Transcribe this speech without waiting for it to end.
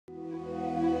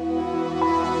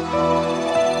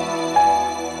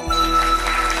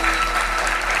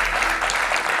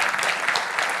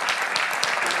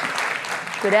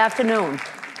Good afternoon.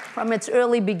 From its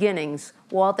early beginnings,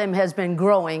 Waltham has been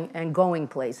growing and going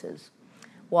places.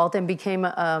 Waltham became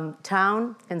a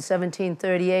town in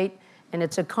 1738, and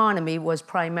its economy was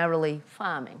primarily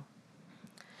farming.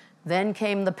 Then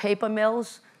came the paper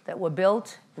mills that were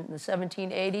built in the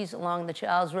 1780s along the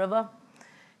Charles River.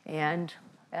 And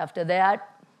after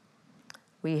that,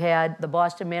 we had the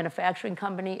Boston Manufacturing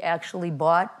Company actually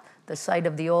bought the site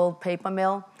of the old paper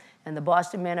mill. And the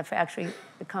Boston Manufacturing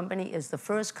Company is the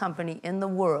first company in the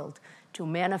world to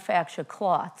manufacture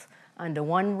cloth under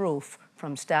one roof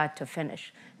from start to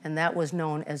finish. And that was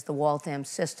known as the Waltham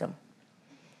system.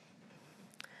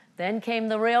 Then came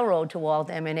the railroad to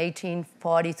Waltham in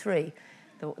 1843.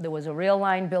 There was a rail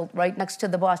line built right next to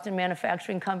the Boston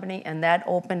Manufacturing Company, and that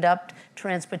opened up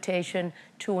transportation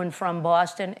to and from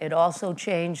Boston. It also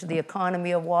changed the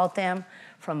economy of Waltham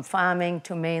from farming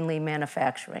to mainly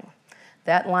manufacturing.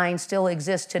 That line still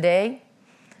exists today,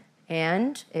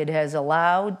 and it has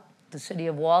allowed the City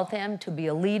of Waltham to be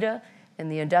a leader in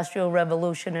the Industrial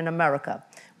Revolution in America.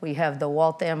 We have the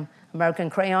Waltham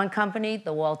American Crayon Company,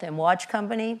 the Waltham Watch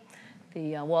Company,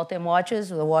 the Waltham Watches,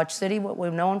 the Watch City, what we're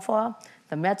known for,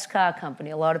 the Metz Car Company.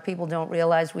 A lot of people don't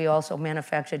realize we also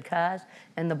manufactured cars,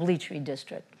 and the Bleachry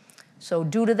District. So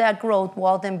due to that growth,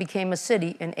 Waltham became a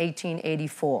city in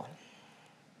 1884.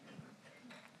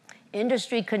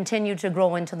 Industry continued to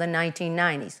grow into the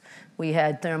 1990s. We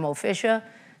had Thermo Fisher,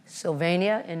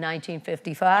 Sylvania in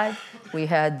 1955. We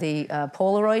had the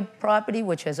Polaroid property,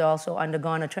 which has also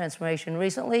undergone a transformation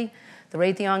recently, the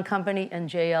Raytheon Company, and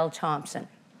J.L. Thompson.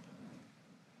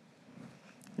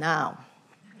 Now,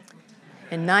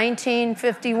 in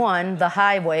 1951, the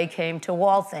highway came to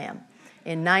Waltham.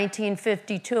 In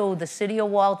 1952, the City of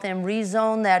Waltham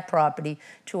rezoned that property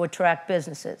to attract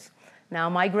businesses. Now,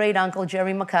 my great-uncle,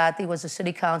 Jerry McCarthy, was a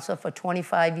city councilor for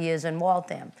 25 years in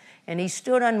Waltham. And he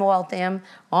stood on Waltham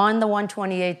on the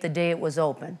 128th the day it was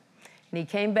open. And he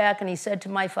came back and he said to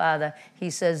my father, he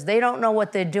says, they don't know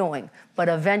what they're doing, but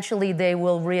eventually they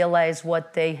will realize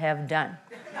what they have done.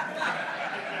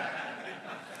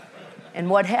 And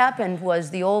what happened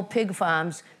was the old pig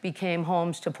farms became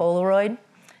homes to Polaroid,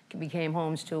 became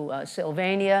homes to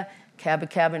Sylvania,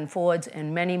 Cabot Fords,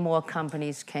 and many more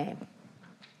companies came.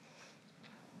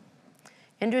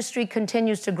 Industry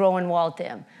continues to grow in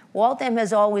Waltham. Waltham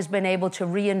has always been able to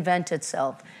reinvent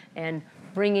itself and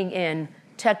bringing in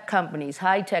tech companies,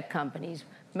 high-tech companies,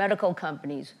 medical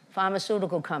companies,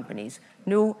 pharmaceutical companies,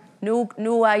 new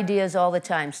ideas all the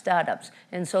time, startups.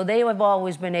 And so they have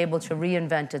always been able to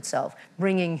reinvent itself,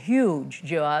 bringing huge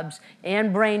jobs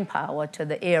and brain power to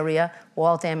the area,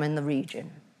 Waltham and the region.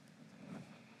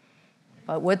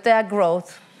 But with that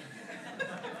growth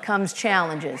comes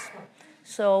challenges.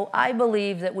 So I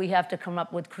believe that we have to come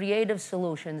up with creative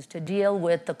solutions to deal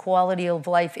with the quality of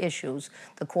life issues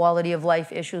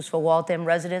for Waltham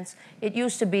residents. It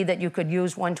used to be that you could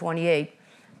use 128,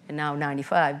 and now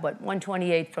 95, but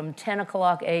 128 from 10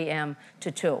 o'clock a.m.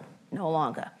 to 2, no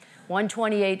longer.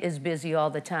 128 is busy all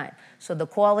the time. So the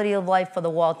quality of life for the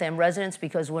Waltham residents,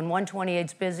 because when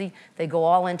 128's busy, they go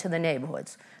all into the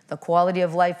neighborhoods. The quality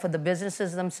of life for the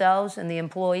businesses themselves and the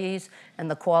employees,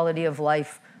 and the quality of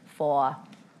life for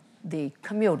the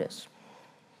commuters.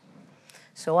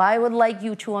 So I would like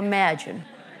you to imagine,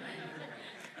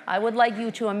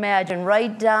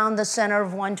 right down the center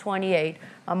of 128,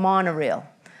 a monorail.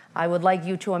 I would like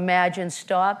you to imagine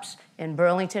stops in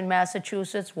Burlington,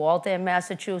 Massachusetts, Waltham,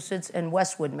 Massachusetts, and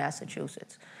Westwood,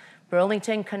 Massachusetts.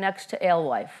 Burlington connects to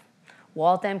Alewife.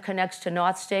 Waltham connects to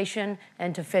North Station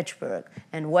and to Fitchburg.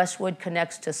 And Westwood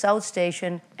connects to South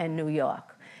Station and New York.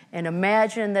 And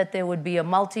imagine that there would be a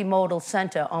multimodal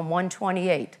center on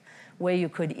 128 where you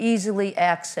could easily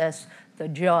access the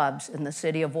jobs in the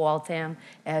city of Waltham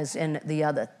as in the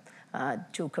other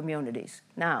two communities.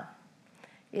 Now,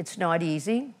 it's not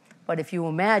easy, but if you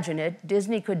imagine it,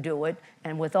 Disney could do it,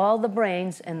 and with all the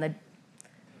brains and the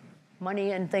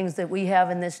money and things that we have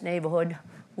in this neighborhood,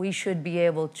 we should be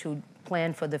able to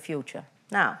plan for the future.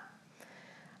 Now,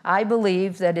 I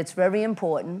believe that it's very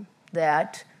important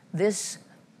that this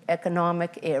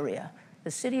economic area.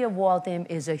 The City of Waltham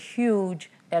is a huge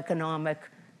economic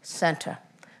center,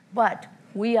 but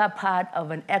we are part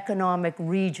of an economic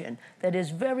region that is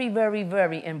very, very,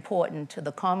 very important to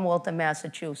the Commonwealth of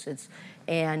Massachusetts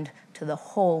and to the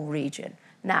whole region.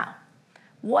 Now,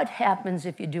 what happens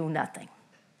if you do nothing?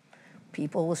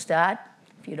 People will start,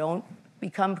 if you don't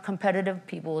become competitive,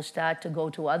 people will start to go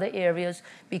to other areas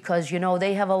because, you know,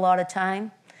 they have a lot of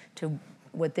time to,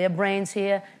 with their brains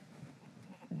here,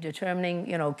 determining,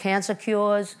 you know, cancer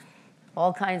cures,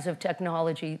 all kinds of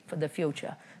technology for the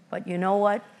future. But you know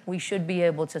what? We should be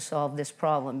able to solve this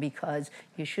problem because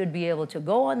you should be able to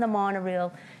go on the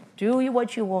monorail, do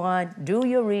what you want, do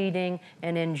your reading,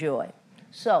 and enjoy.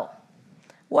 So,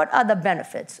 what are the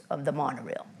benefits of the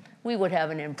monorail? We would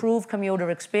have an improved commuter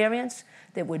experience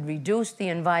that would reduce the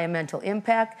environmental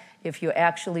impact if you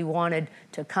actually wanted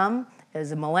to come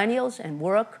as millennials and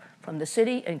work from the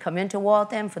city and come into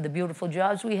Waltham for the beautiful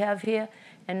jobs we have here.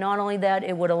 And not only that,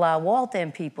 it would allow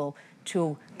Waltham people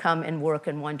to come and work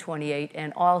in 128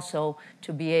 and also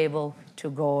to be able to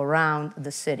go around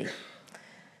the city.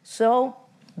 So,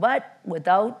 but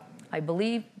without, I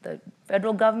believe, the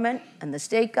federal government and the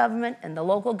state government and the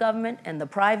local government and the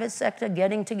private sector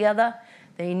getting together,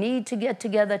 they need to get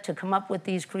together to come up with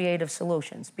these creative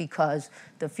solutions because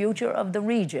the future of the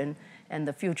region and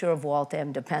the future of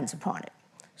Waltham depends upon it.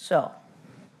 So,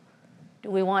 do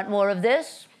we want more of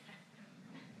this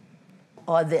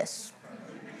or this?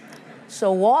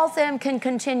 So Waltham can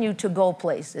continue to go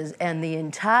places, and the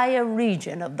entire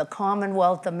region of the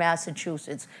Commonwealth of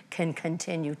Massachusetts can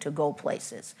continue to go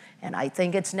places. And I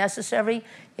think it's necessary.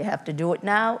 You have to do it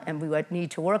now, and we need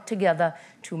to work together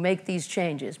to make these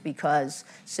changes because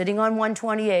sitting on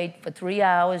 128 for 3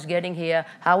 hours getting here,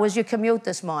 how was your commute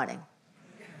this morning?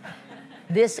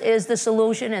 This is the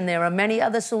solution, and there are many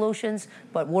other solutions,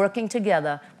 but working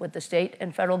together with the state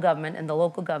and federal government and the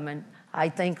local government, I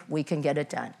think we can get it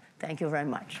done. Thank you very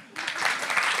much.